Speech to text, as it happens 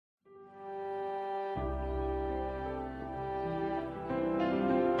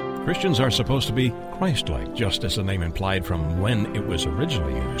Christians are supposed to be Christ-like, just as the name implied from when it was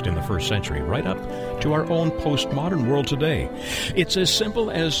originally used in the first century, right up to our own postmodern world today. It's as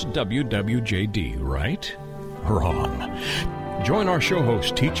simple as WWJD, right? Wrong. Join our show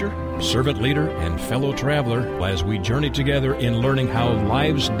host, teacher, servant leader, and fellow traveler as we journey together in learning how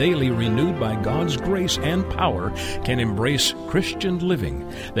lives daily renewed by God's grace and power can embrace Christian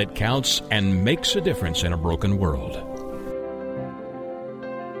living that counts and makes a difference in a broken world.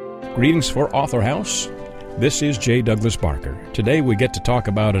 Greetings for Author House. This is J. Douglas Barker. Today we get to talk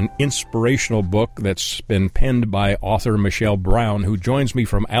about an inspirational book that's been penned by author Meshelle Brown, who joins me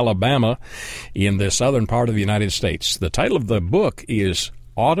from Alabama in the southern part of the United States. The title of the book is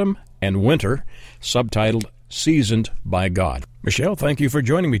Autumn and Winter, subtitled Seasoned by God. Meshelle, thank you for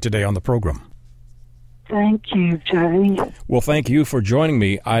joining me today on the program. Thank you, Jay. Well, thank you for joining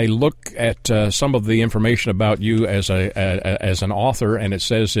me. I look at some of the information about you as an author, and it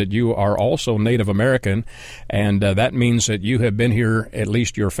says that you are also Native American, and that means that you have been here, at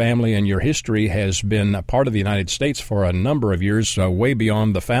least your family and your history has been a part of the United States for a number of years, way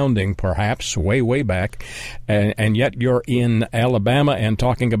beyond the founding, perhaps, way back, and yet you're in Alabama and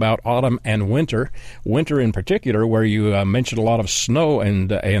talking about autumn and winter in particular, where you mentioned a lot of snow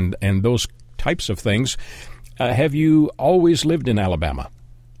and those types of things. Have you always lived in Alabama?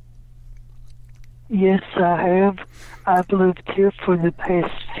 Yes, I have. I've lived here for the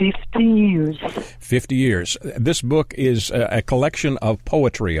past 50 years. 50 years. This book is a collection of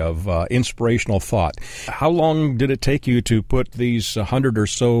poetry, of inspirational thought. How long did it take you to put these 100 or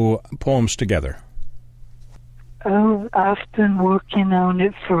so poems together? Oh, I've been working on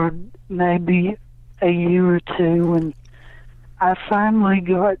it for maybe a year or two, and I finally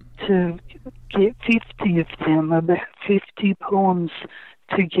got to get 50 of them, about 50 poems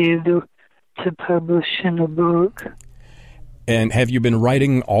together to publish in a book. And have you been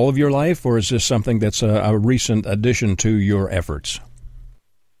writing all of your life, or is this something that's a recent addition to your efforts?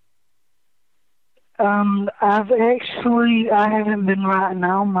 I haven't been writing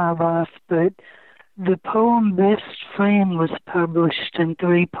all my life, but the poem Best Friend was published in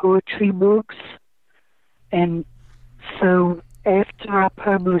 3 poetry books, and so after I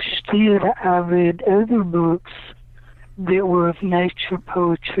published it, I read other books that were of nature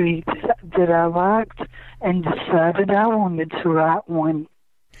poetry that I liked and decided I wanted to write one.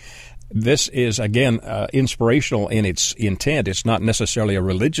 This is, again, inspirational in its intent. It's not necessarily a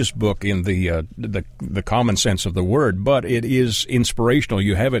religious book in the common sense of the word, but it is inspirational.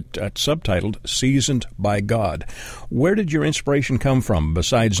 You have it subtitled Seasoned by God. Where did your inspiration come from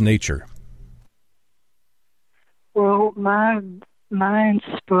besides nature? Well, my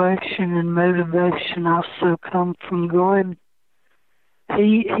inspiration and motivation also come from God.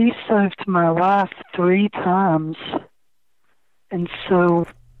 He saved my life 3 times, and so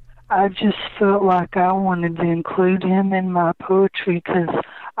I just felt like I wanted to include him in my poetry because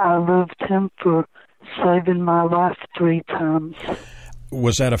I loved him for saving my life 3 times.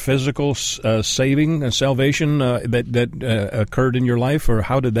 Was that a physical salvation that occurred in your life, or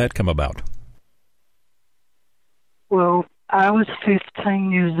how did that come about? Well, I was 15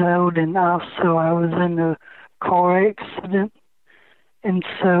 years old, and also I was in a car accident, and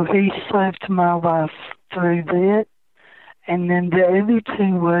so he saved my life through that. And then the other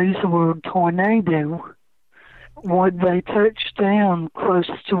 2 ways were a tornado. They touched down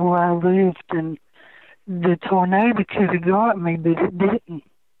close to where I lived, and the tornado could have got me, but it didn't.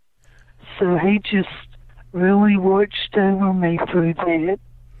 So he just really watched over me through that.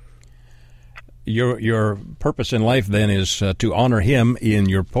 Your purpose in life, then, is to honor him in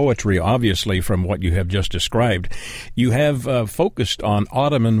your poetry, obviously, from what you have just described. You have focused on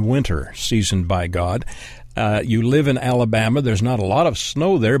autumn and winter, seasoned by God. You live in Alabama. There's not a lot of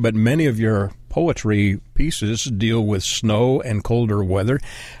snow there, but many of your poetry pieces deal with snow and colder weather.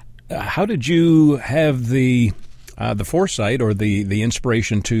 How did you have the foresight or the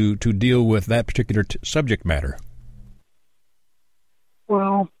inspiration to deal with that particular subject matter?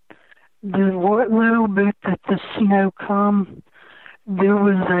 Well, the little bit that the snow come, there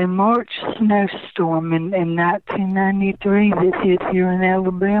was a March snowstorm in 1993 that hit here in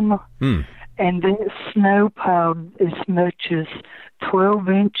Alabama, and that snow piled as much as 12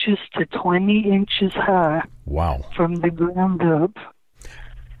 inches to 20 inches high. Wow. From the ground up.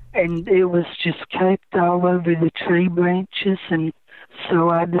 And it was just caked all over the tree branches, and so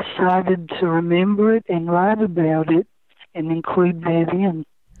I decided to remember it and write about it and include that in.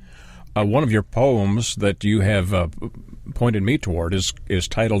 One of your poems that you have pointed me toward is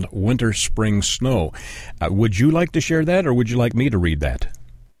titled Winter, Spring, Snow. Would you like to share that, or would you like me to read that?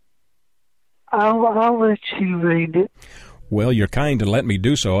 I'll let you read it. Well, you're kind to let me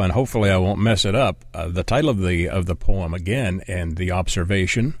do so, and hopefully I won't mess it up. The title of the poem again, and the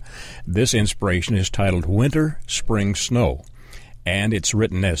observation. This inspiration is titled "Winter, Spring, Snow," and it's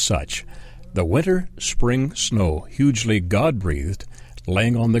written as such: "The winter, spring, snow, hugely God-breathed,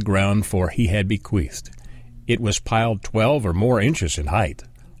 laying on the ground for He had bequeathed. It was piled 12 or more inches in height,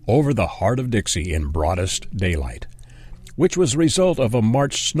 over the heart of Dixie in broadest daylight, which was the result of a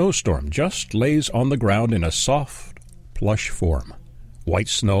March snowstorm, just lays on the ground in a soft plush form. White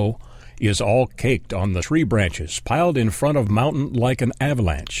snow is all caked on the tree branches, piled in front of mountain like an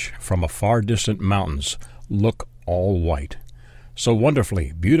avalanche. From a far distant mountains look all white, so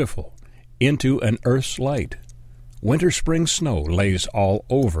wonderfully beautiful, into an earth's light. Winter, spring, snow lays all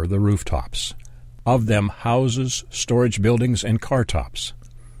over the rooftops, of them houses, storage buildings, and car tops,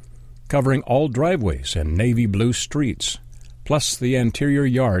 covering all driveways and navy blue streets, plus the interior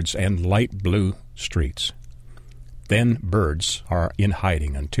yards and light blue streets. Then birds are in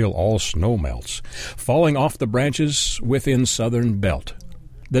hiding until all snow melts, falling off the branches within southern belt.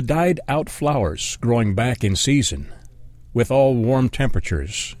 The dyed-out flowers growing back in season, with all warm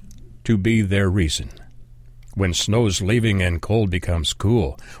temperatures to be their reason. When snow's leaving and cold becomes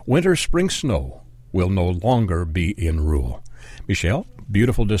cool, winter, spring, snow will no longer be in rule." Meshelle,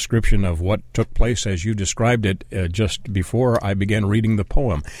 beautiful description of what took place as you described it just before I began reading the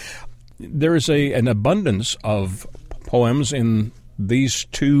poem. There is an abundance of poems in these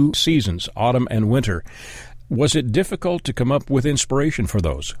two seasons, autumn and winter. Was it difficult to come up with inspiration for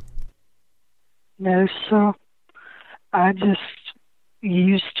those? No, sir. I just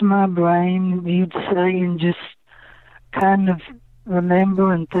used my brain, you'd say, and just kind of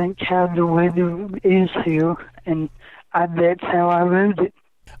remember and think how the weather is here, and that's how I wrote it.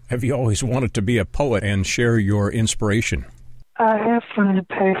 Have you always wanted to be a poet and share your inspiration? I have for the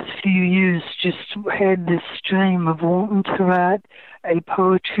past few years just had this dream of wanting to write a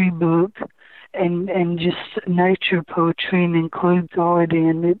poetry book and just nature poetry and include God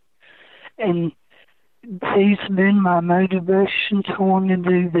in it. And He's been my motivation to want to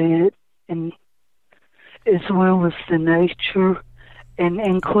do that, and as well as the nature. And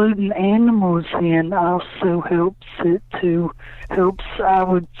including animals in also helps it to, I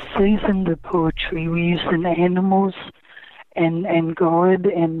would season the poetry using animals and God,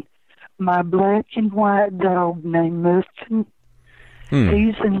 and my black and white dog named Muffin.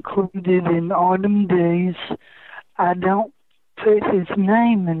 He's included in Autumn Days. I don't put his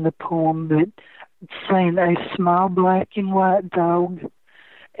name in the poem, but it's saying a small black and white dog,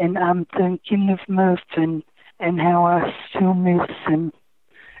 and I'm thinking of Muffin and how I still miss him,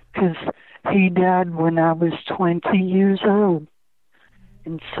 because he died when I was 20 years old,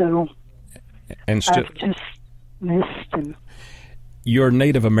 and so I've just missed him. Your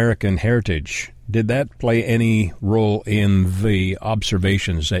Native American heritage, did that play any role in the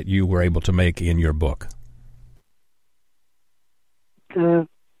observations that you were able to make in your book?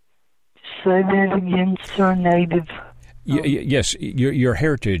 Say that again, sir. Native. Yes, your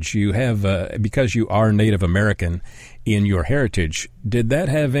heritage. You have because you are Native American in your heritage. Did that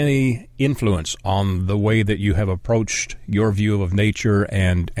have any influence on the way that you have approached your view of nature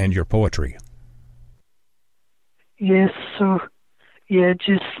and your poetry? Yes, sir. Yeah,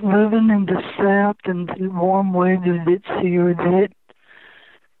 just living in the South and the warm weather that's here,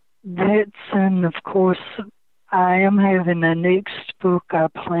 that's, and of course, I am having a next book I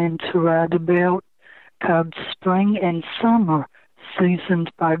plan to write about called Spring and Summer, Seasoned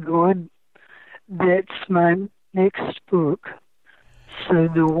by God. That's my next book. So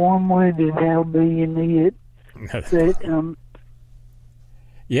the warm weather, that'll be in it. But,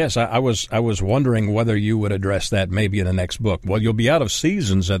 yes, I was wondering whether you would address that maybe in the next book. Well, you'll be out of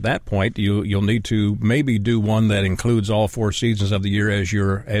seasons at that point. You'll need to maybe do one that includes all 4 seasons of the year as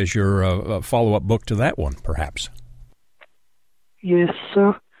your follow-up book to that one, perhaps. Yes,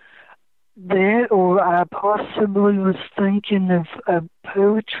 sir. That, or I possibly was thinking of a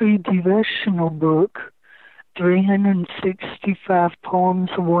poetry devotional book, 365 poems,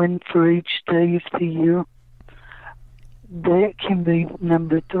 one for each day of the year. That can be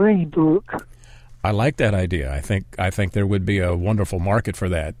number 3 book. I like that idea. I think there would be a wonderful market for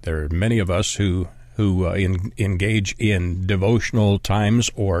that. There are many of us who engage in devotional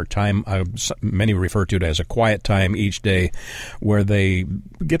times or time, many refer to it as a quiet time each day, where they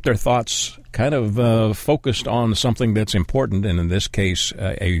get their thoughts kind of focused on something that's important, and in this case,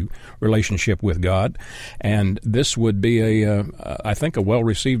 a relationship with God. And this would be I think, a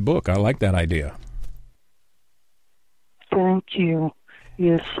well-received book. I like that idea. Thank you.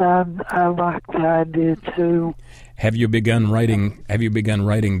 Yes, I like the idea too. Have you begun writing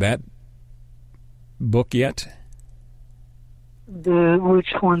that book yet? Which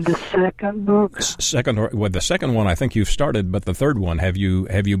one? The second book? The second one I think you've started, but the third one, have you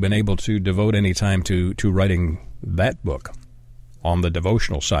been able to devote any time to writing that book on the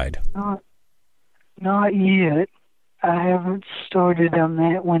devotional side? Not yet. I haven't started on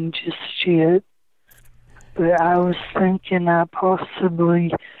that one just yet. But I was thinking if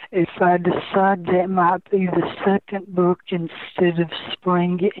I decide that might be the second book instead of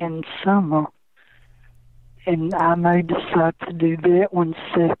spring and summer, and I may decide to do that one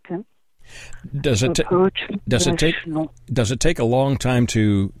second. Does it take a long time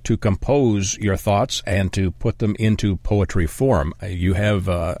to compose your thoughts and to put them into poetry form? You have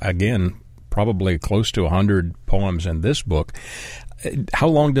again probably close to 100 poems in this book. How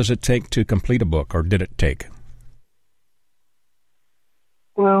long does it take to complete a book, or did it take?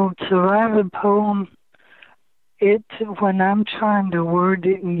 Well, to write a poem, when I'm trying to word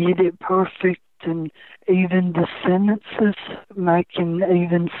it and get it perfect, and even the sentences, making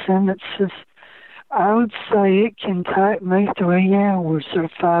even sentences, I would say it can take me 3 hours or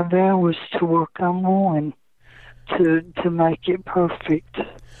 5 hours to work on one to make it perfect.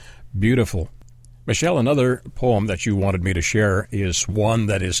 Beautiful. Meshelle, another poem that you wanted me to share is one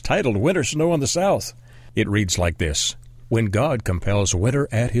that is titled Winter Snow in the South. It reads like this: When God compels winter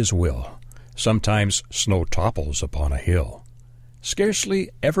at his will, sometimes snow topples upon a hill. Scarcely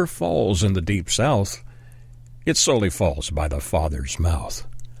ever falls in the deep south, it solely falls by the Father's mouth.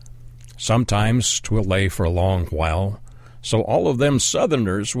 Sometimes 'twill lay for a long while, so all of them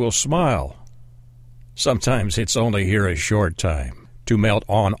Southerners will smile. Sometimes it's only here a short time, to melt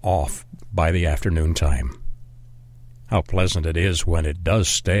on off by the afternoon time. How pleasant it is when it does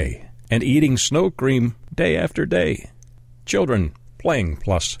stay, and eating snow cream day after day. Children playing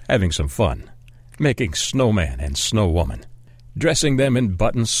plus having some fun, making snowman and snowwoman, dressing them in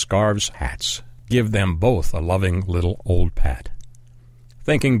buttons, scarves, hats. Give them both a loving little old pat,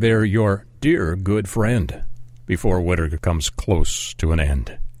 thinking they're your dear good friend before winter comes close to an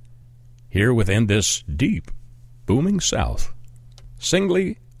end. Here within this deep, booming South,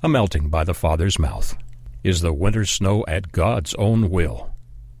 singly a-melting by the Father's mouth, is the winter snow at God's own will,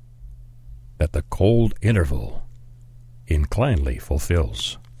 that the cold interval inclinedly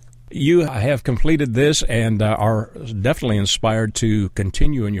fulfills. You have completed this and are definitely inspired to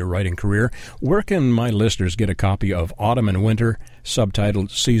continue in your writing career. Where can my listeners get a copy of Autumn and Winter, subtitled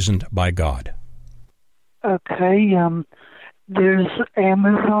Seasoned by God? Okay, there's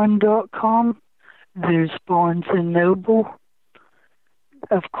Amazon.com, there's Barnes & Noble,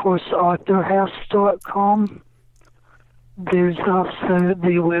 of course, AuthorHouse.com. There's also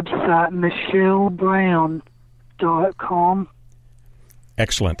the website MeshelleBrown.com.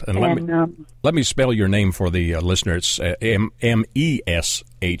 Excellent. And let me spell your name for the listener. It's Meshelle,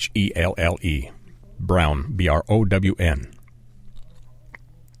 Brown, Brown.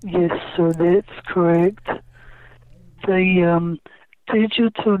 Yes, sir, that's correct. The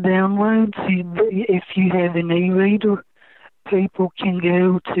digital downloads, if you have an e-reader, people can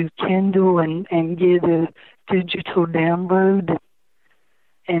go to Kindle and get a digital download,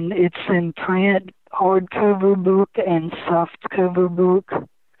 and it's in print, hardcover book and softcover book.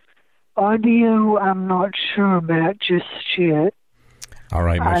 Audio, I'm not sure about just yet. All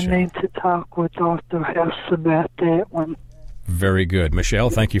right, Meshelle. I need to talk with Author House about that one. Very good.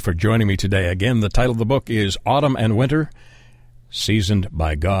 Meshelle, thank you for joining me today. Again, the title of the book is Autumn and Winter, Seasoned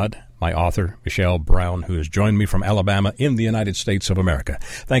by God. My author, Meshelle Brown, who has joined me from Alabama in the United States of America.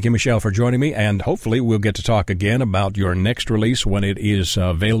 Thank you, Meshelle, for joining me, and hopefully we'll get to talk again about your next release when it is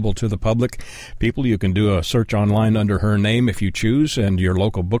available to the public. People, you can do a search online under her name if you choose, and your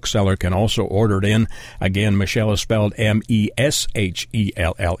local bookseller can also order it in. Again, Meshelle is spelled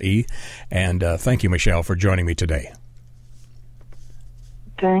Meshelle, and thank you, Meshelle, for joining me today.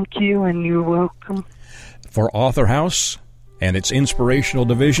 Thank you, and you're welcome. For Author House and its inspirational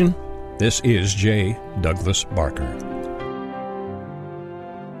division, this is J. Douglas Barker.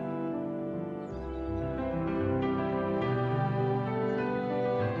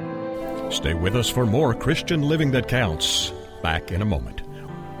 Stay with us for more Christian Living That Counts. Back in a moment.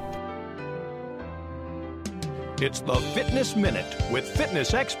 It's the Fitness Minute with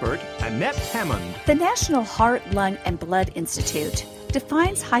fitness expert Annette Hammond. The National Heart, Lung, and Blood Institute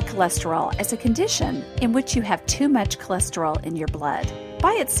defines high cholesterol as a condition in which you have too much cholesterol in your blood.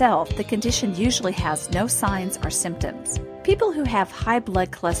 By itself, the condition usually has no signs or symptoms. People who have high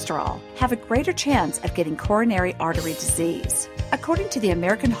blood cholesterol have a greater chance of getting coronary artery disease. According to the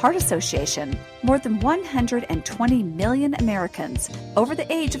American Heart Association, more than 120 million Americans over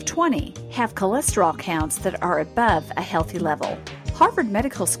the age of 20 have cholesterol counts that are above a healthy level. Harvard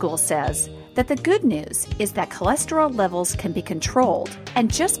Medical School says that the good news is that cholesterol levels can be controlled,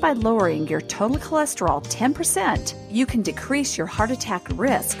 and just by lowering your total cholesterol 10%, you can decrease your heart attack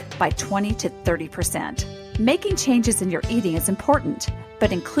risk by 20 to 30%. Making changes in your eating is important,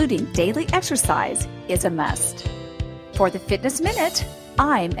 but including daily exercise is a must. For the Fitness Minute,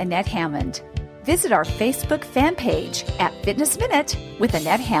 I'm Annette Hammond. Visit our Facebook fan page at Fitness Minute with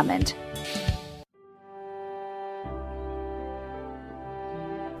Annette Hammond.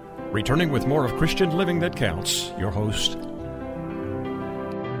 Returning with more of Christian Living That Counts, your host.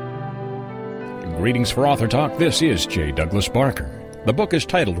 Greetings for Author Talk. This is J. Douglas Barker. The book is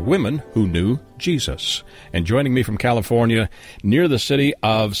titled Women Who Knew Jesus. And joining me from California, near the city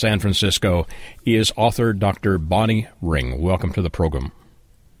of San Francisco, is author Dr. Bonnie Ring. Welcome to the program.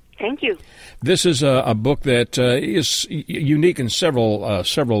 Thank you. This is a book that is unique in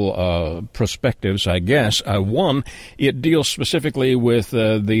several perspectives, I guess. One, it deals specifically with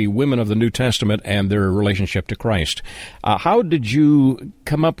the women of the New Testament and their relationship to Christ. How did you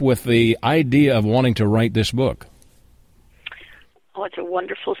come up with the idea of wanting to write this book? Oh, it's a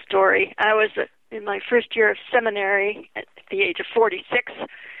wonderful story. I was in my first year of seminary at the age of 46,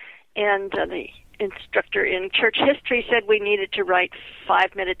 and the instructor in church history said we needed to write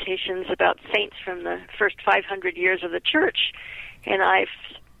 5 meditations about saints from the first 500 years of the church. And I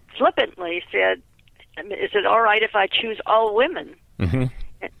flippantly said, is it all right if I choose all women? Mm-hmm.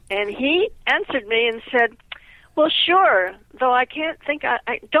 And he answered me and said, well, sure, though I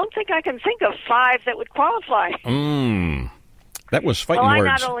don't think I can think of 5 that would qualify. That was fighting words. Well,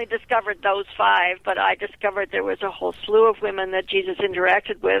 I not only discovered those 5, but I discovered there was a whole slew of women that Jesus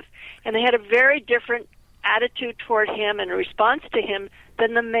interacted with, and they had a very different attitude toward him and response to him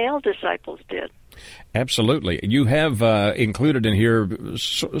than the male disciples did. Absolutely. You have included in here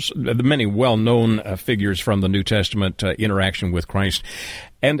the many well-known figures from the New Testament interaction with Christ.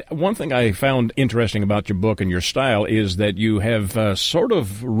 And one thing I found interesting about your book and your style is that you have sort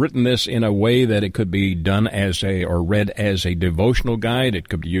of written this in a way that it could be done or read as a devotional guide. It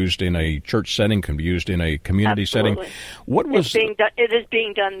could be used in a church setting, could be used in a community Absolutely. setting. What was it is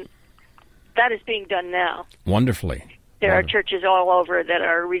being done. That is being done now. Wonderfully. There are churches all over that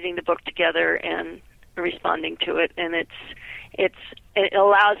are reading the book together and responding to it, and it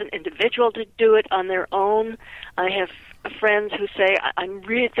allows an individual to do it on their own. I have friends who say,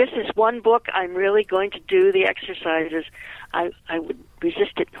 this is one book, I'm really going to do the exercises. I would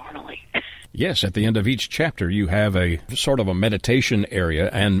resist it normally. Yes, at the end of each chapter, you have a sort of a meditation area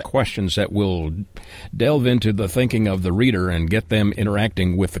and questions that will delve into the thinking of the reader and get them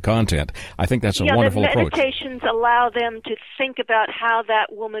interacting with the content. I think that's a wonderful approach. The meditations allow them to think about how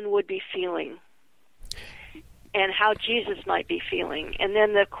that woman would be feeling and how Jesus might be feeling. And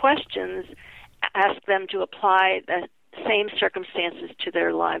then the questions ask them to apply the same circumstances to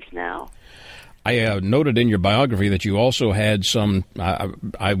their lives now. I noted in your biography that you also had some,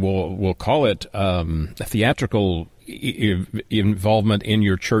 I will call it theatrical involvement in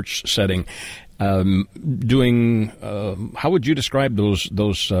your church setting. How would you describe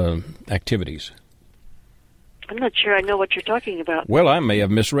those activities? I'm not sure I know what you're talking about. Well, I may have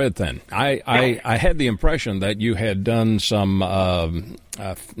misread then. I had the impression that you had done some,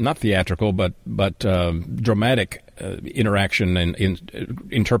 not theatrical, but dramatic interaction in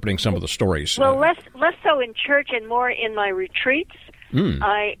interpreting some of the stories. Well, less so in church and more in my retreats.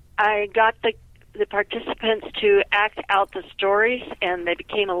 I got the participants to act out the stories, and they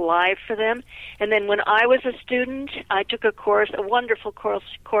became alive for them. And then when I was a student, I took a wonderful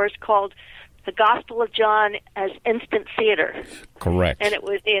course called The Gospel of John as Instant Theater. Correct. And it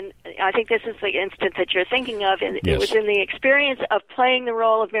was I think this is the instant that you're thinking of, and yes. It was in the experience of playing the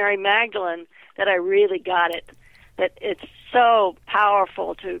role of Mary Magdalene that I really got it. That it's so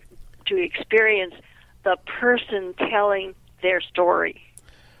powerful to experience the person telling their story.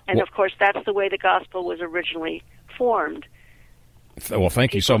 And, of course, that's the way the gospel was originally formed. Well,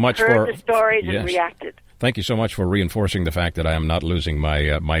 thank you so much heard the stories and reacted. Thank you so much for reinforcing the fact that I am not losing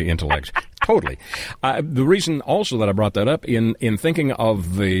my my intellect. Totally. The reason also that I brought that up in thinking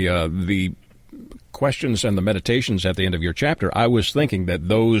of the questions and the meditations at the end of your chapter, I was thinking that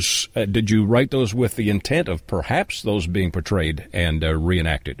those, did you write those with the intent of perhaps those being portrayed and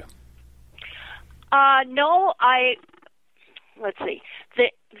reenacted? No, let's see.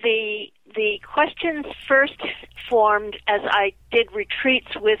 The questions first formed as I did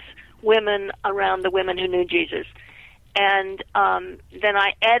retreats with women around the women who knew Jesus. And then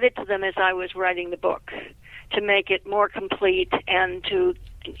I added to them as I was writing the book to make it more complete and to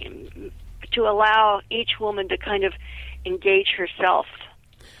allow each woman to kind of engage herself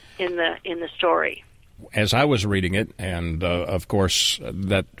in the story. as I was reading it, and of course,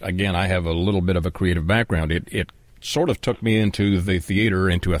 that again, I have a little bit of a creative background. It sort of took me into the theater,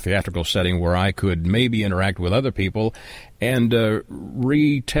 into a theatrical setting where I could maybe interact with other people and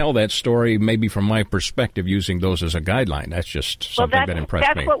retell that story maybe from my perspective, using those as a guideline. That's just something that impressed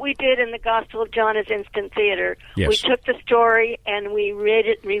me. That's what we did in the Gospel of John as Instant Theater. Yes. We took the story and we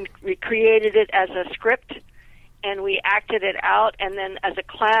recreated it as a script, and we acted it out, and then as a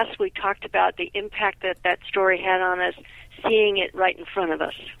class we talked about the impact that story had on us, seeing it right in front of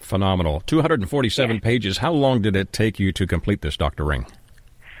us. Phenomenal. 247 pages. How long did it take you to complete this, Dr. Ring?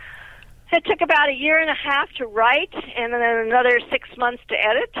 It took about a year and a half to write, and then another 6 months to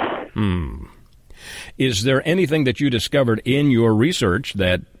edit. Is there anything that you discovered in your research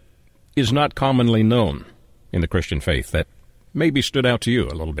that is not commonly known in the Christian faith that maybe stood out to you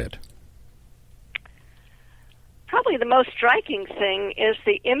a little bit? Probably the most striking thing is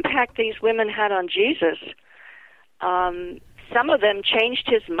the impact these women had on Jesus. Some of them changed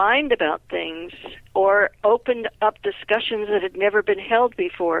his mind about things or opened up discussions that had never been held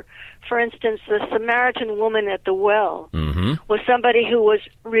before. For instance, the Samaritan woman at the well was somebody who was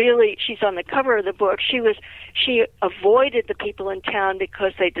really, she's on the cover of the book, she avoided the people in town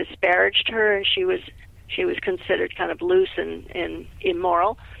because they disparaged her, and she was considered kind of loose and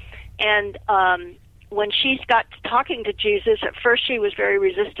immoral. And when she got to talking to Jesus, at first she was very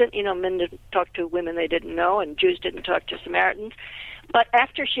resistant. You know, men didn't talk to women they didn't know, and Jews didn't talk to Samaritans. But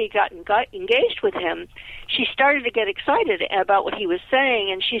after she got engaged with him, she started to get excited about what he was saying,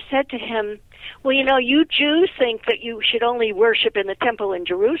 and she said to him, well, you know, you Jews think that you should only worship in the temple in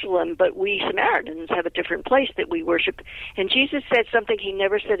Jerusalem, but we Samaritans have a different place that we worship. And Jesus said something he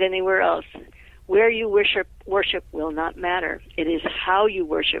never said anywhere else. Where you worship will not matter. It is how you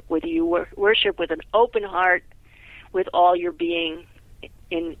worship, whether you worship with an open heart, with all your being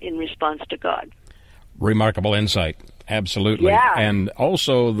in response to God. Remarkable insight. Absolutely. Yeah. And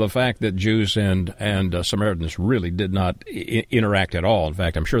also the fact that Jews and Samaritans really did not interact at all. In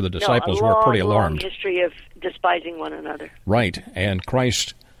fact, I'm sure the disciples were pretty alarmed. A long history of despising one another. Right. And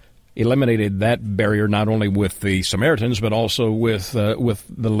Christ eliminated that barrier not only with the Samaritans but also with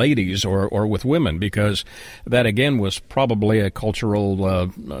the ladies or with women, because that again was probably a cultural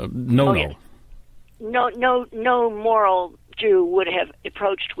no-no. Oh, yes. No moral Jew would have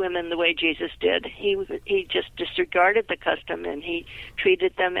approached women the way Jesus did. He just disregarded the custom, and he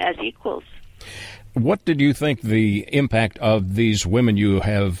treated them as equals. What did you think the impact of these women you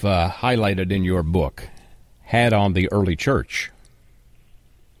have highlighted in your book had on the early church?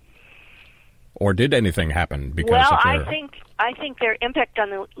 Or did anything happen because of their... I think their impact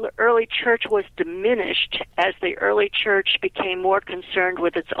on the early church was diminished as the early church became more concerned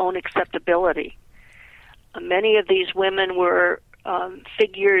with its own acceptability. Many of these women were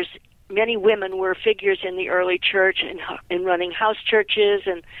figures. Many women were figures in the early church in running house churches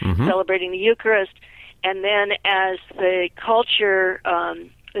and celebrating the Eucharist. And then, as the culture,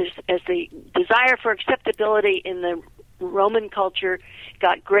 as the desire for acceptability in the Roman culture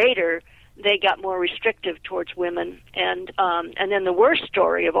got greater, they got more restrictive towards women. And then the worst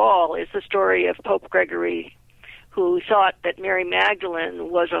story of all is the story of Pope Gregory, who thought that Mary Magdalene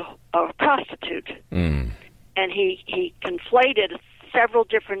was a prostitute. And he conflated several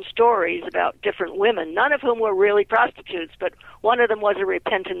different stories about different women, none of whom were really prostitutes, but one of them was a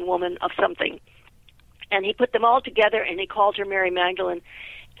repentant woman of something. And he put them all together, and he called her Mary Magdalene.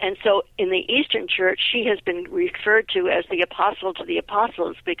 And so in the Eastern Church, she has been referred to as the apostle to the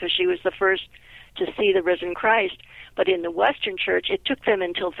apostles because she was the first to see the risen Christ. But in the Western Church, it took them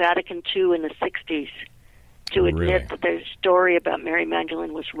until Vatican II in the 60s to admit that the story about Mary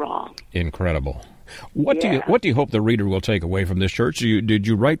Magdalene was wrong. Incredible. What do you hope the reader will take away from this church? Did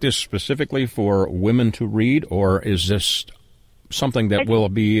you write this specifically for women to read, or is this something that will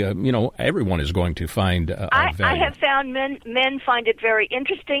be, everyone is going to find value? I have found men find it very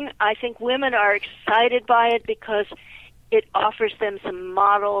interesting. I think women are excited by it because it offers them some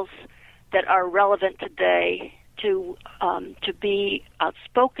models that are relevant today to be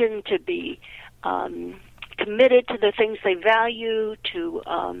outspoken, to be committed to the things they value, to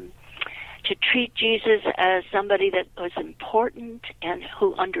treat Jesus as somebody that was important and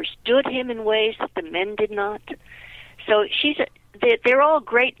who understood him in ways that the men did not. So they're all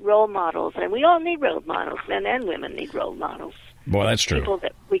great role models, and we all need role models. Men and women need role models. Well, that's true. People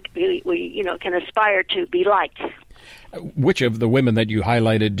that we can aspire to be like. Which of the women that you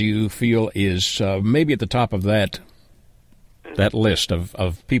highlighted do you feel is maybe at the top of that list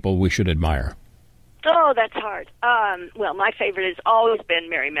of people we should admire? Oh, that's hard. Well, my favorite has always been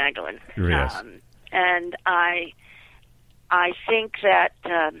Mary Magdalene. Yes. And I think that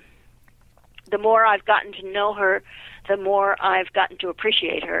the more I've gotten to know her, the more I've gotten to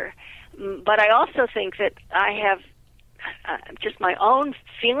appreciate her. But I also think that I have just my own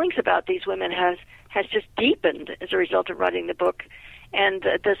feelings about these women has just deepened as a result of writing the book. And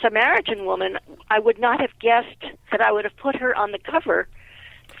the Samaritan woman, I would not have guessed that I would have put her on the cover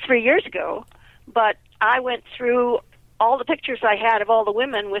 3 years ago, but I went through all the pictures I had of all the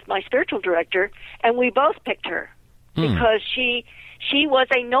women with my spiritual director, and we both picked her because she was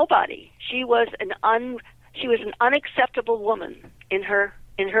a nobody. She was an unacceptable woman in her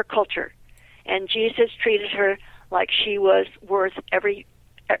culture, and Jesus treated her like she was worth every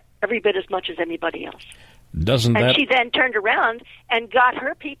bit as much as anybody else. And she then turned around and got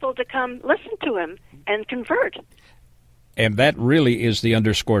her people to come listen to him and convert. And that really is the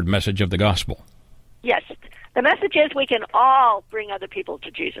underscored message of the gospel. Yes. The message is we can all bring other people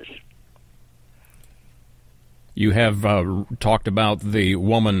to Jesus. You have talked about the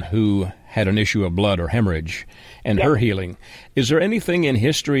woman who had an issue of blood or hemorrhage and her healing. Is there anything in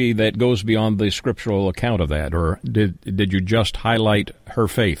history that goes beyond the scriptural account of that, or did you just highlight her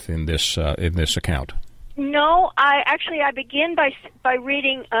faith in this account? No, I begin by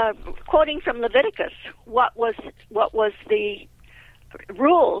reading, quoting from Leviticus. What was the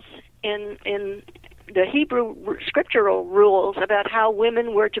rules in the Hebrew scriptural rules about how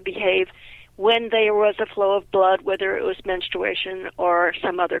women were to behave when there was a flow of blood, whether it was menstruation or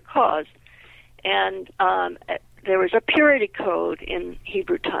some other cause. And there was a purity code in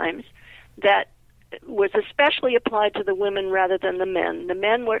Hebrew times that was especially applied to the women rather than the men. The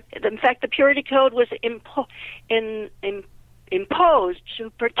men were, in fact, the purity code was imposed to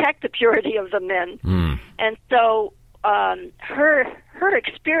protect the purity of the men. And so her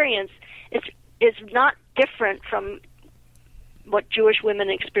experience is not different from what Jewish women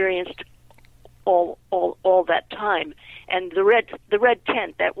experienced all that time. And the Red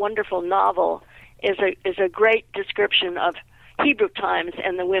Tent, that wonderful novel, is a great description of Hebrew times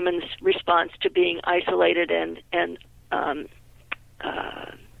and the women's response to being isolated and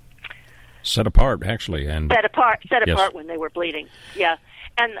set apart, actually, and set apart when they were bleeding. Yeah,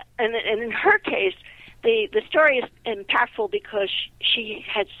 and in her case, the story is impactful because she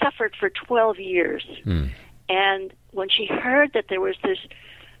had suffered for 12 years, and when she heard that there was this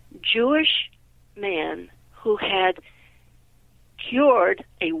Jewish man who had cured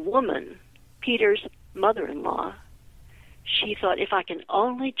a woman, Peter's mother-in-law, she thought, if I can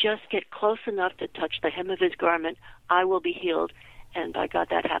only just get close enough to touch the hem of his garment, I will be healed. And by God,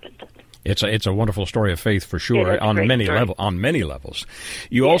 that happened. It's a wonderful story of faith for sure on many levels.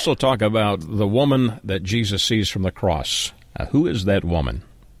 You also talk about the woman that Jesus sees from the cross. Who is that woman?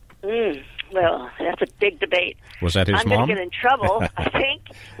 Well, that's a big debate. Was that his mom? I'm going to get in trouble, I think,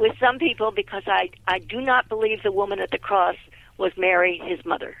 with some people because I do not believe the woman at the cross was Mary, his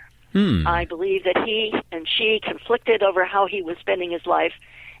mother. I believe that he and she conflicted over how he was spending his life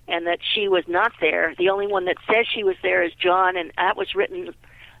and that she was not there. The only one that says she was there is John, and that was written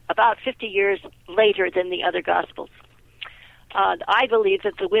about 50 years later than the other Gospels. I believe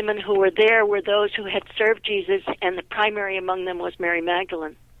that the women who were there were those who had served Jesus, and the primary among them was Mary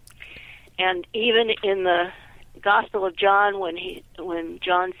Magdalene. And even in the Gospel of John, when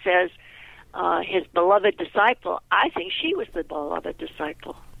John says his beloved disciple, I think she was the beloved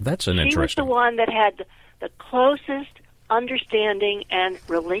disciple. That's an interesting. She was the one that had the closest understanding and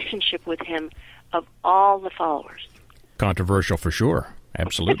relationship with him of all the followers. Controversial for sure.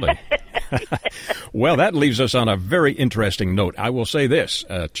 Absolutely. Well, that leaves us on a very interesting note. I will say this,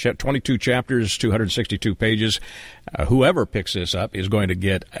 22 chapters, 262 pages. Whoever picks this up is going to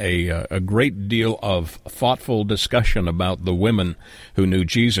get a great deal of thoughtful discussion about the women who knew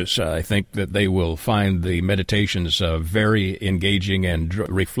Jesus. I think that they will find the meditations very engaging and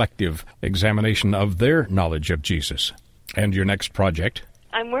reflective examination of their knowledge of Jesus. And your next project?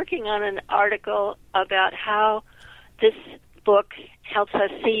 I'm working on an article about how this book helps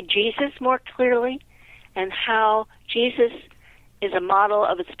us see Jesus more clearly and how Jesus is a model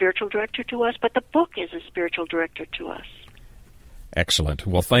of a spiritual director to us, but the book is a spiritual director to us. Excellent.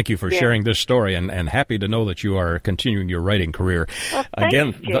 Well, thank you for sharing this story, and happy to know that you are continuing your writing career. Well,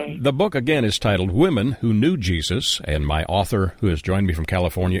 thanks, Jay. The book, again, is titled Women Who Knew Jesus, and my author, who has joined me from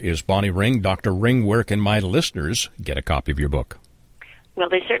California, is Bonnie Ring. Dr. Ring, where can my listeners get a copy of your book? Well,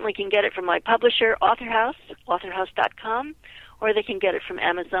 they certainly can get it from my publisher, Authorhouse, authorhouse.com, or they can get it from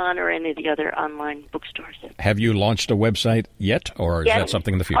Amazon or any of the other online bookstores. Have you launched a website yet, or is that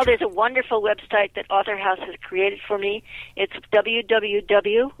something in the future? Oh, there's a wonderful website that Authorhouse has created for me. It's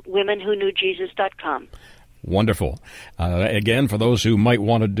www.womenwhoknewjesus.com. Wonderful. Again, for those who might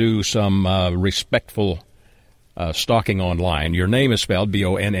want to do some respectful stalking online. Your name is spelled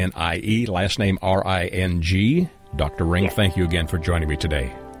Bonnie, last name Ring. Dr. Ring, thank you again for joining me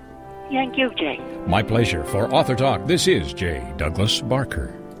today. Thank you, Jay. My pleasure. For Author Talk, this is J. Douglas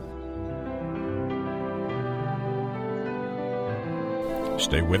Barker.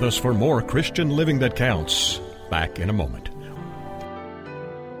 Stay with us for more Christian Living That Counts. Back in a moment.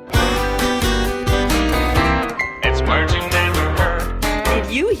 It's words you never heard.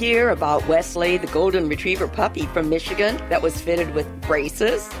 Did you hear about Wesley, the golden retriever puppy from Michigan that was fitted with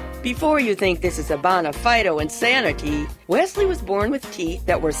braces? Before you think this is a bona fide insanity, Wesley was born with teeth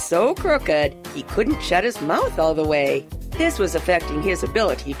that were so crooked he couldn't shut his mouth all the way. This was affecting his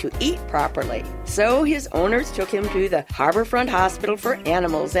ability to eat properly. So his owners took him to the Harborfront Hospital for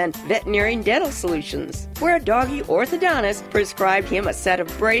Animals and Veterinary Dental Solutions, where a doggy orthodontist prescribed him a set of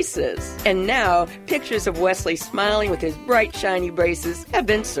braces. And now, pictures of Wesley smiling with his bright, shiny braces have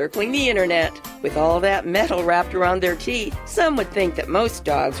been circling the internet. With all that metal wrapped around their teeth, some would think that most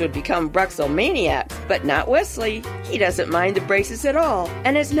dogs would become bruxomaniacs, but not Wesley. He doesn't mind the braces at all,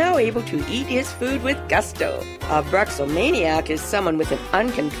 and is now able to eat his food with gusto. A bruxomaniac is someone with an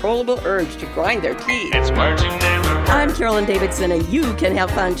uncontrollable urge to grind their teeth. It's words you never heard. I'm Carolyn Davidson, and you can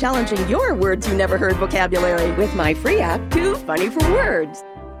have fun challenging your words you never heard vocabulary with my free app, Too Funny for Words.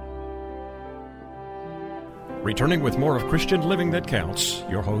 Returning with more of Christian Living That Counts,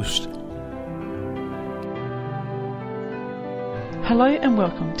 your host. Hello and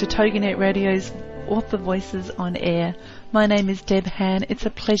welcome to TogiNet Radio's Author Voices on Air. My name is Deb Han. It's a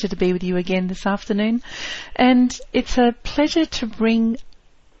pleasure to be with you again this afternoon, and it's a pleasure to bring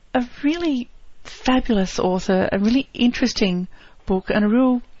a really fabulous author, a really interesting book, and a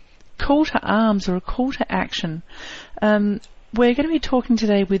real call to arms or a call to action. We're going to be talking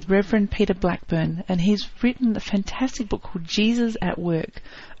today with Reverend Peter Blackburn, and he's written a fantastic book called Jesus at Work,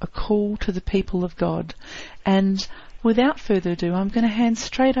 A Call to the People of God. And without further ado, I'm going to hand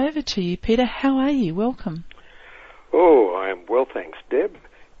straight over to you. Peter, how are you? Welcome. Oh, I am well, thanks, Deb.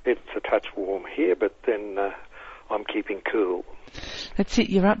 It's a touch warm here, but then I'm keeping cool. That's it.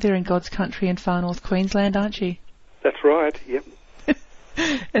 You're up there in God's country in far north Queensland, aren't you? That's right, yep.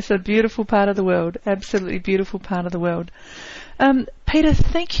 It's a beautiful part of the world, absolutely beautiful part of the world. Peter,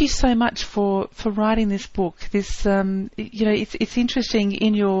 thank you so much for writing this book. This, it's interesting.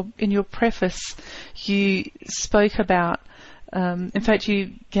 In your preface, you spoke about. In fact,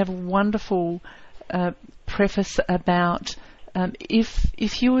 you gave a wonderful preface about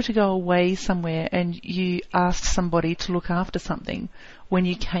if you were to go away somewhere and you asked somebody to look after something, when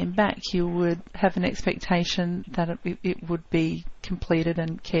you came back, you would have an expectation that it would be completed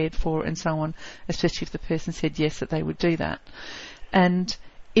and cared for and so on, especially if the person said yes, that they would do that. And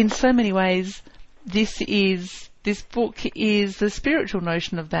in so many ways, this book is the spiritual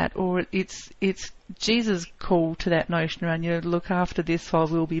notion of that, or it's Jesus' call to that notion around, look after this while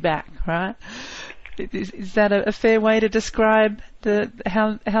we'll be back, right? Is that a fair way to describe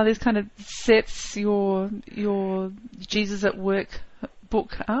how this kind of sets your Jesus at Work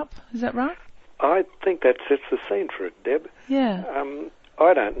book up? Is that right? I think that sets the scene for it, Deb. Yeah.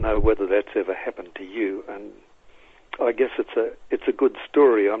 I don't know whether that's ever happened to you, and I guess it's a good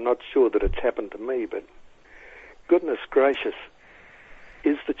story. I'm not sure that it's happened to me, but goodness gracious,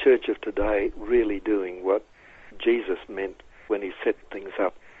 is the church of today really doing what Jesus meant when he set things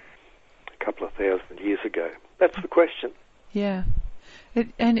up a couple of thousand years ago? That's the question. Yeah.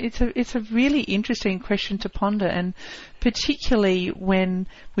 It's a really interesting question to ponder, and particularly when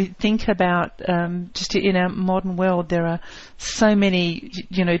we think about just in our modern world, there are so many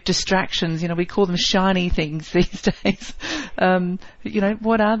distractions. We call them shiny things these days.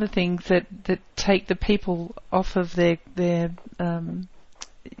 What are the things that take the people off of their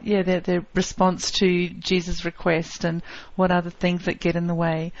response to Jesus' request, and what are the things that get in the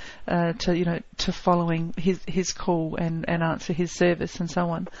way to following his call and answer his service and so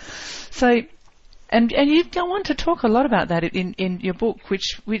on. So, and you go on to talk a lot about that in your book,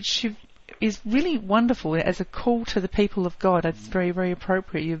 which is really wonderful as a call to the people of God. It's very, very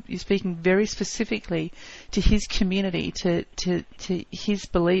appropriate. You're speaking very specifically to his community, to his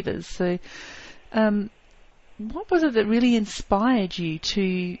believers. So, what was it that really inspired you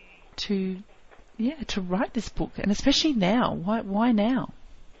to write this book, and especially now? Why now?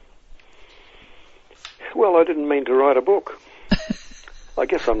 Well, I didn't mean to write a book. I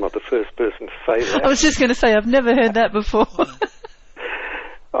guess I'm not the first person to say that. I was just going to say, I've never heard that before.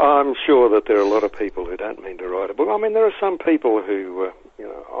 I'm sure that there are a lot of people who don't mean to write a book. I mean, there are some people who,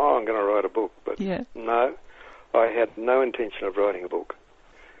 I'm going to write a book, but no, I had no intention of writing a book.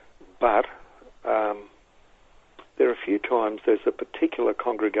 But there are a few times there's a particular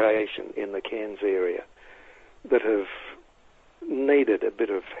congregation in the Cairns area that have needed a bit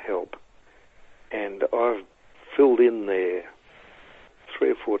of help, and I've filled in there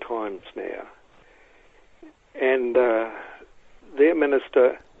 3 or 4 times now. And their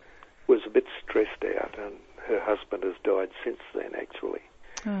minister was a bit stressed out, and her husband has died since then, actually.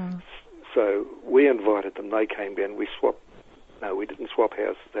 Oh. So we invited them. They came down. We didn't swap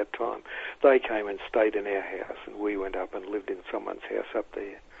houses that time. They came and stayed in our house, and we went up and lived in someone's house up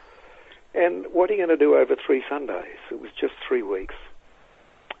there. And what are you going to do over 3 Sundays? It was just 3 weeks.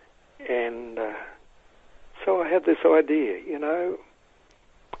 And so I had this idea,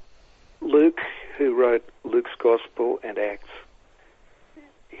 Luke, who wrote Luke's Gospel and Acts,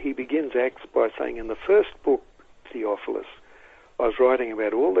 he begins Acts by saying, in the first book, Theophilus, I was writing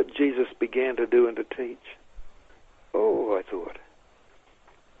about all that Jesus began to do and to teach. Oh, I thought,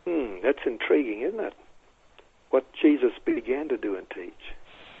 that's intriguing, isn't it? What Jesus began to do and teach.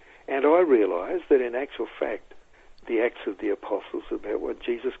 And I realized that in actual fact, the Acts of the Apostles are about what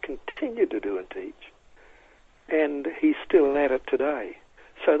Jesus continued to do and teach. And he's still at it today.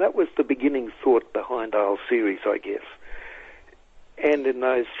 So that was the beginning thought behind the whole series, I guess. And in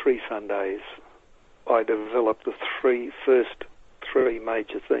those 3 Sundays, I developed the first three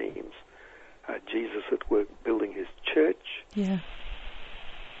major themes. Jesus at work building his church,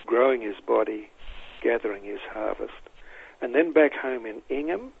 growing his body, gathering his harvest. And then back home in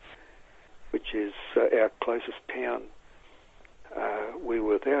Ingham, which is our closest town, we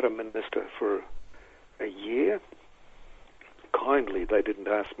were without a minister for a year. Kindly, they didn't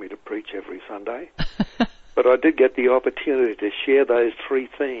ask me to preach every Sunday, but I did get the opportunity to share those 3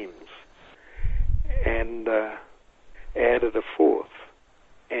 themes and added a 4th,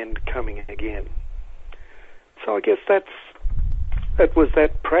 and coming again. So I guess that was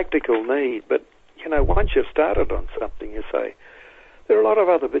that practical need. But, once you've started on something, you say, there are a lot of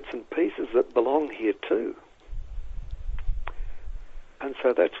other bits and pieces that belong here too. And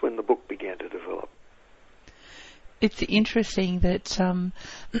so that's when the book began to develop. It's interesting that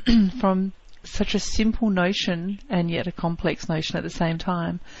from such a simple notion and yet a complex notion at the same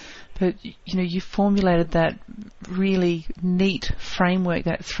time, but you formulated that really neat framework,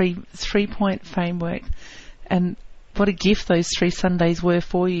 that three-point framework, and what a gift those 3 Sundays were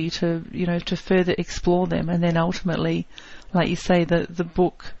for you to further explore them, and then ultimately, like you say, the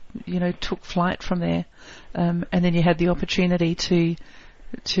book took flight from there, and then you had the opportunity to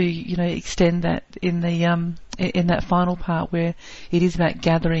extend that in that final part where it is about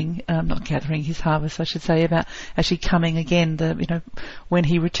not gathering his harvest, I should say, about actually coming again, when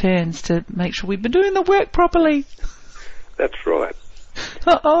he returns, to make sure we've been doing the work properly. That's right.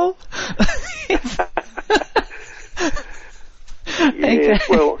 Uh-oh. Yeah,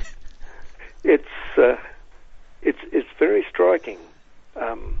 well, it's very striking.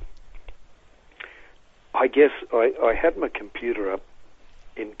 I guess I had my computer up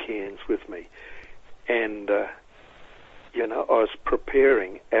in Cairns with me, and I was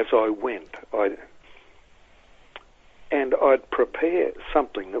preparing as I went. I'd prepare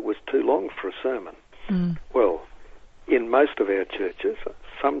something that was too long for a sermon. Well, in most of our churches,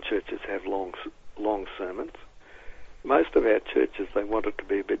 some churches have long sermons. Most of our churches, they want it to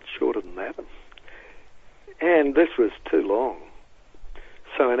be a bit shorter than that. And this was too long.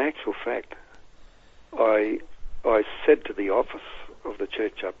 So in actual fact, I said to the office of the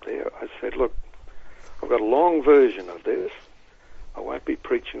church up there, I said, look, I've got a long version of this. I won't be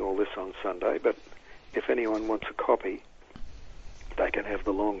preaching all this on Sunday, but if anyone wants a copy, they can have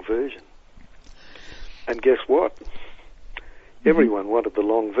the long version. And guess what? Everyone wanted the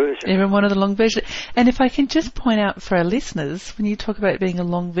long version. Everyone wanted the long version. And if I can just point out for our listeners, when you talk about it being a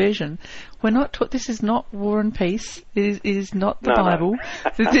long version, we're not this is not War and Peace. It is not the Bible.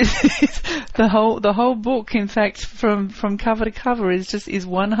 No. This is the whole book. In fact, from cover to cover is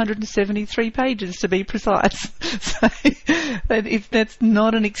 173 pages to be precise. So that's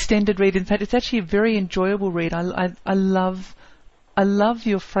not an extended read. In fact, it's actually a very enjoyable read. I love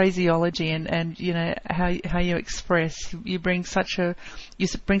your phraseology and how you express. You bring such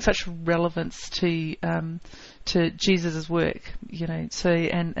relevance to Jesus' work. So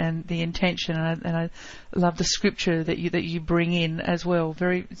and the intention, and I love the scripture that you bring in as well.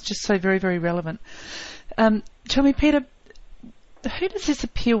 It's just so very, very relevant. Tell me, Peter, who does this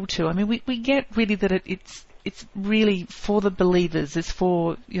appeal to? I mean, we get really that it's really for the believers. It's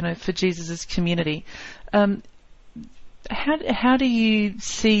for for Jesus' community. How do you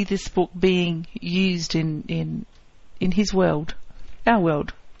see this book being used in his world, our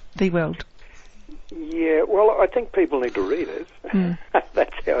world, the world? Yeah, well, I think people need to read it.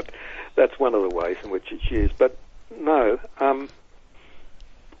 That's one of the ways in which it's used. But no,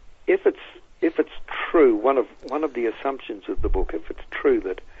 if it's true, one of the assumptions of the book, if it's true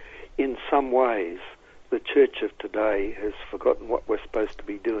that in some ways the church of today has forgotten what we're supposed to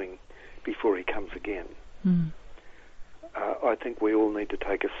be doing before he comes again, I think we all need to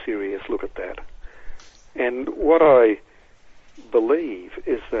take a serious look at that. And what I believe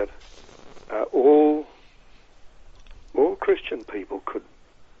is that all Christian people could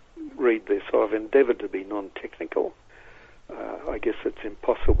read this. I've endeavoured to be non-technical. I guess it's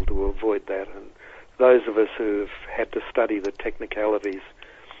impossible to avoid that, and those of us who have had to study the technicalities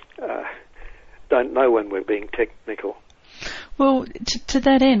don't know when we're being technical. Well, to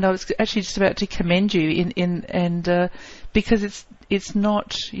that end, I was actually just about to commend you because it's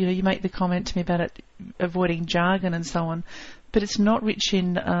not, you make the comment to me about it avoiding jargon and so on, but it's not rich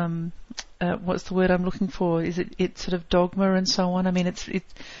in what's the word I'm looking for? Is it sort of dogma and so on? I mean, it's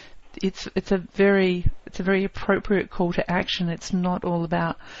a very appropriate call to action. It's not all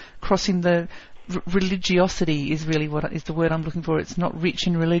about crossing the religiosity is really what is the word I'm looking for. It's not rich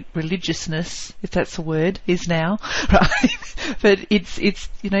in religiousness, if that's the word is now, right? But it's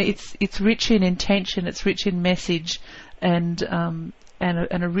rich in intention. It's rich in message, and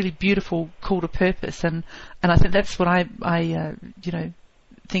a really beautiful call to purpose. And I think that's what I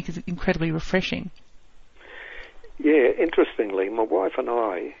think is incredibly refreshing. Yeah, interestingly, my wife and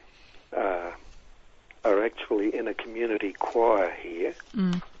I are actually in a community choir here.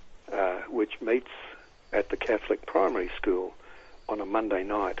 Which meets at the Catholic primary school on a Monday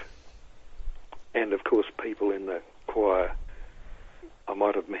night. And, of course, people in the choir, I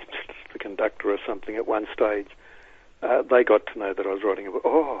might have mentioned the conductor or something at one stage, they got to know that I was writing a book.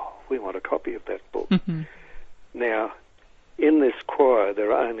 Oh, we want a copy of that book. Now, in this choir,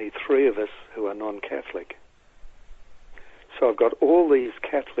 there are only 3 of us who are non-Catholic. So I've got all these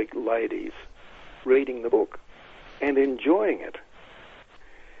Catholic ladies reading the book and enjoying it.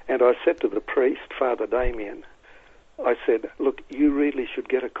 And I said to the priest, Father Damien, I said, look, you really should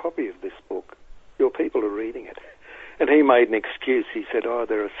get a copy of this book. Your people are reading it. And he made an excuse. He said,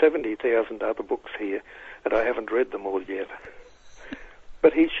 there are 70,000 other books here, and I haven't read them all yet.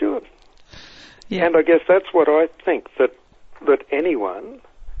 But he should. Yeah. And I guess that's what I think, that anyone,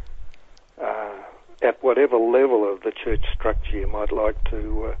 at whatever level of the church structure you might like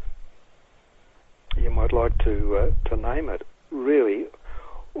to name it, really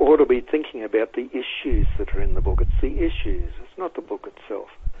ought to be thinking about the issues that are in the book. It's the issues. It's not the book itself.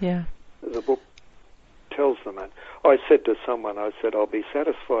 Yeah. The book tells them that. I said to someone, I'll be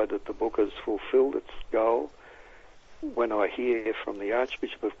satisfied that the book has fulfilled its goal when I hear from the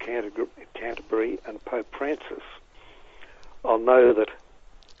Archbishop of Canterbury and Pope Francis. I'll know that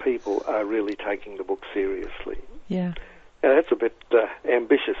people are really taking the book seriously. Yeah. Now, that's a bit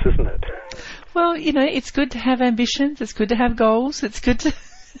ambitious, isn't it? Well, it's good to have ambitions. It's good to have goals. It's good to...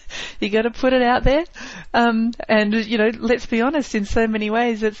 You got to put it out there, and let's be honest. In so many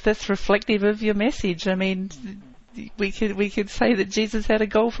ways, that's reflective of your message. I mean, we could say that Jesus had a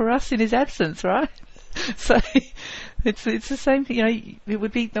goal for us in his absence, right? So it's the same thing.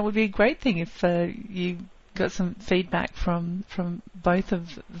 That would be a great thing if you got some feedback from both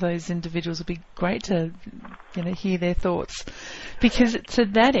of those individuals. It'd be great to hear their thoughts, because to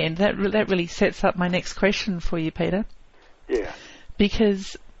that end, that really sets up my next question for you, Peter. Yeah.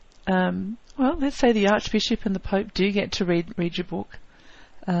 Because, let's say the Archbishop and the Pope do get to read your book,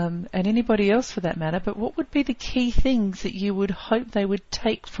 and anybody else for that matter, but what would be the key things that you would hope they would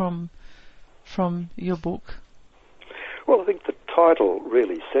take from your book? Well, I think the title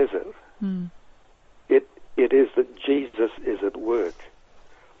really says it. It is that Jesus is at work.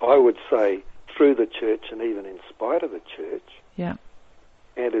 I would say through the church and even in spite of the church. Yeah.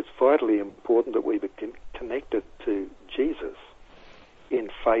 And it's vitally important that we be connected to Jesus in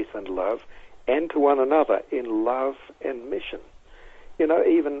faith and love, and to one another in love and mission.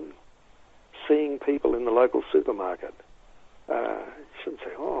 Even seeing people in the local supermarket, you shouldn't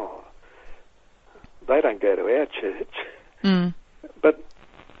say, they don't go to our church. But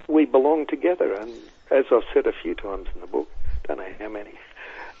we belong together, and as I've said a few times in the book, don't know how many,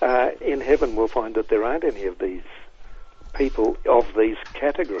 in heaven we'll find that there aren't any of these people of these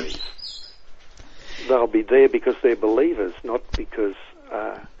categories. They'll be there because they're believers, not because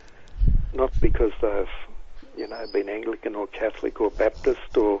they've been Anglican or Catholic or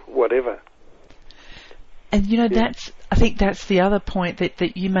Baptist or whatever. And I think that's the other point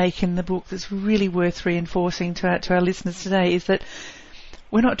that you make in the book that's really worth reinforcing to our listeners today, is that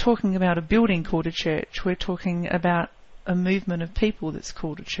we're not talking about a building called a church. We're talking about a movement of people that's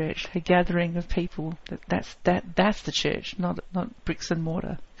called a church, a gathering of people. That's the church, not bricks and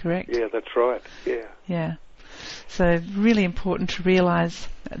mortar. Correct? Yeah, that's right. Yeah. Yeah. So really important to realise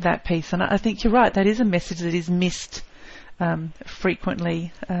that piece. And I think you're right, that is a message that is missed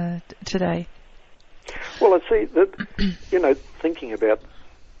frequently today. Well, I see that, thinking about,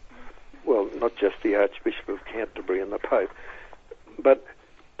 well, not just the Archbishop of Canterbury and the Pope, but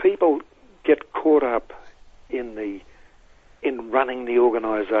people get caught up in running the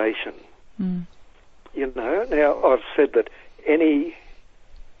organisation. Now I've said that any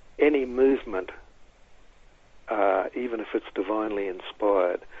movement, even if it's divinely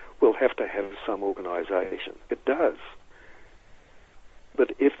inspired, will have to have some organisation. It does.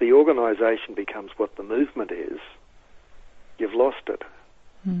 But if the organisation becomes what the movement is, you've lost it.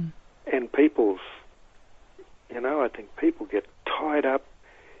 And I think people get tied up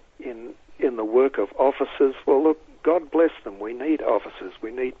in the work of officers. Well, look, God bless them. We need officers.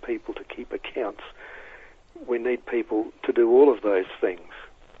 We need people to keep accounts. We need people to do all of those things.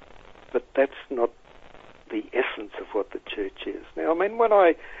 But that's not the essence of what the church is. Now, I mean,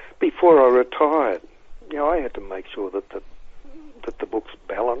 before I retired, I had to make sure that the book's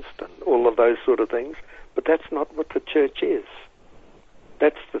balanced and all of those sort of things. But that's not what the church is.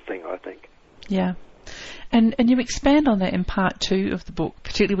 That's the thing, I think. Yeah. And you expand on that in part 2 of the book,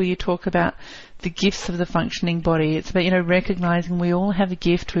 particularly where you talk about the gifts of the functioning body. It's about, recognising we all have a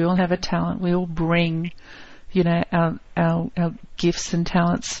gift, we all have a talent, we all bring, our gifts and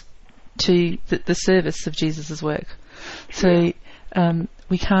talents to the service of Jesus' work. So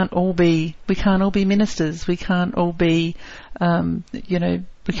we can't all be ministers. We can't all be,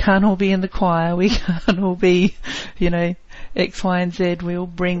 we can't all be in the choir. We can't all be, X, Y, and Z. We all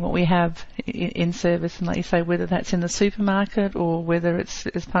bring what we have in service. And like you say, whether that's in the supermarket or whether it's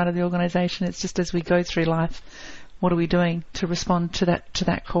as part of the organisation, it's just as we go through life, what are we doing to respond to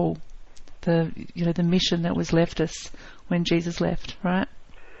that call? The mission that was left us when Jesus left, right?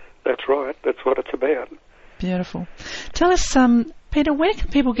 That's right. That's what it's about. Beautiful. Tell us, Peter, where can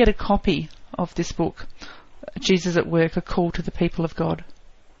people get a copy of this book, Jesus at Work, A Call to the People of God?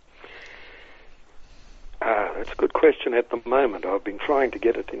 That's a good question at the moment. I've been trying to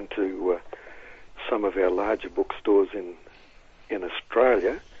get it into some of our larger bookstores in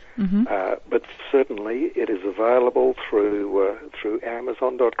Australia, but certainly it is available through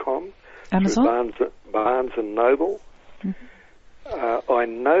Amazon.com, Amazon? through Barnes and Noble. I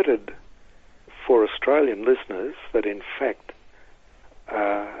noted for Australian listeners that in fact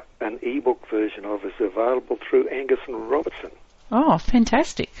an e-book version of it is available through Angus and Robertson. Oh,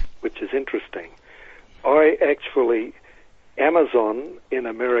 fantastic. Which is interesting. Amazon in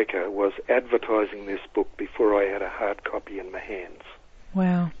America was advertising this book before I had a hard copy in my hands.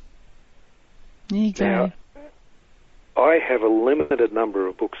 Wow. There you go. Now, I have a limited number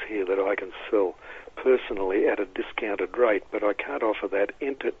of books here that I can sell personally at a discounted rate, but I can't offer that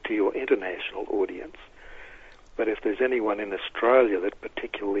to your international audience. But if there's anyone in Australia that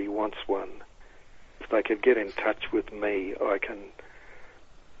particularly wants one, if they could get in touch with me,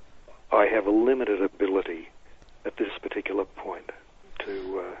 I have a limited ability at this particular point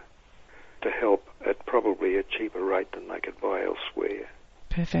to help at probably a cheaper rate than they could buy elsewhere.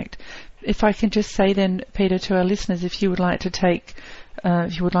 Perfect. If I can just say then, Peter, to our listeners, if you would like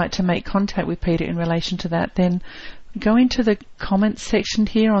to make contact with Peter in relation to that, then go into the comments section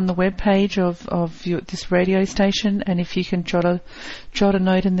here on the web page of this radio station, and if you can jot a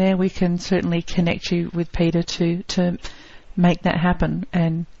note in there, we can certainly connect you with Peter to make that happen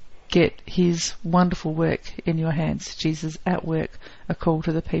and get his wonderful work in your hands. Jesus at Work, A Call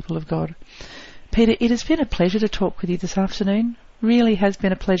to the People of God. Peter, it has been a pleasure to talk with you this afternoon. Really has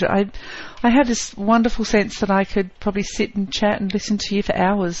been a pleasure. I have this wonderful sense that I could probably sit and chat and listen to you for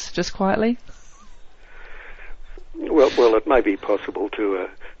hours just quietly. Well, it may be possible to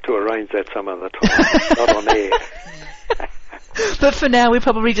arrange that some other time, not on air. But for now, we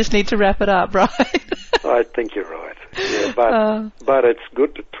probably just need to wrap it up, right? I think you're right. Yeah, but it's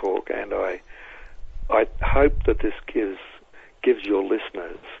good to talk, and I hope that this gives your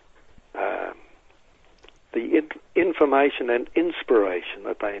listeners the information and inspiration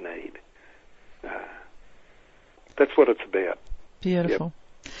that they need. That's what it's about. Beautiful.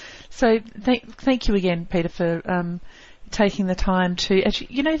 Yep. So thank you again, Peter, for taking the time to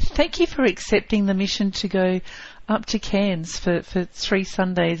actually, thank you for accepting the mission to go up to Cairns for 3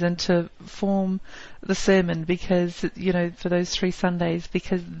 Sundays and to form the sermon, because for those 3 Sundays,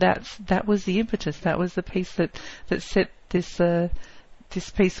 because that was the impetus, that was the piece that set this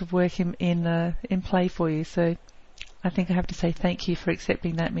piece of work in play for you. So I think I have to say thank you for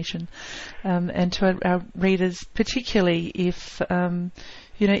accepting that mission, and to our readers, particularly if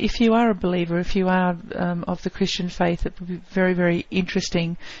if you are a believer, if you are of the Christian faith, it would be very, very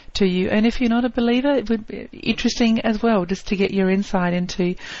interesting to you. And if you're not a believer, it would be interesting as well, just to get your insight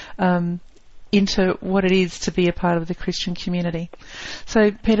into what it is to be a part of the Christian community.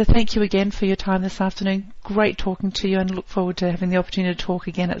 So, Peter, thank you again for your time this afternoon. Great talking to you, and look forward to having the opportunity to talk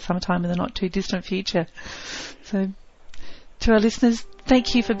again at some time in the not too distant future. So, to our listeners,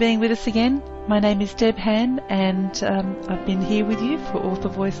 thank you for being with us again. My name is Deb Han, and I've been here with you for Author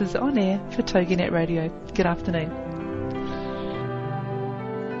Voices on Air for TogiNet Radio. Good afternoon.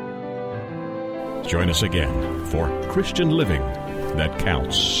 Join us again for Christian Living That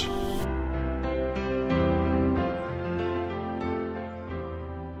Counts.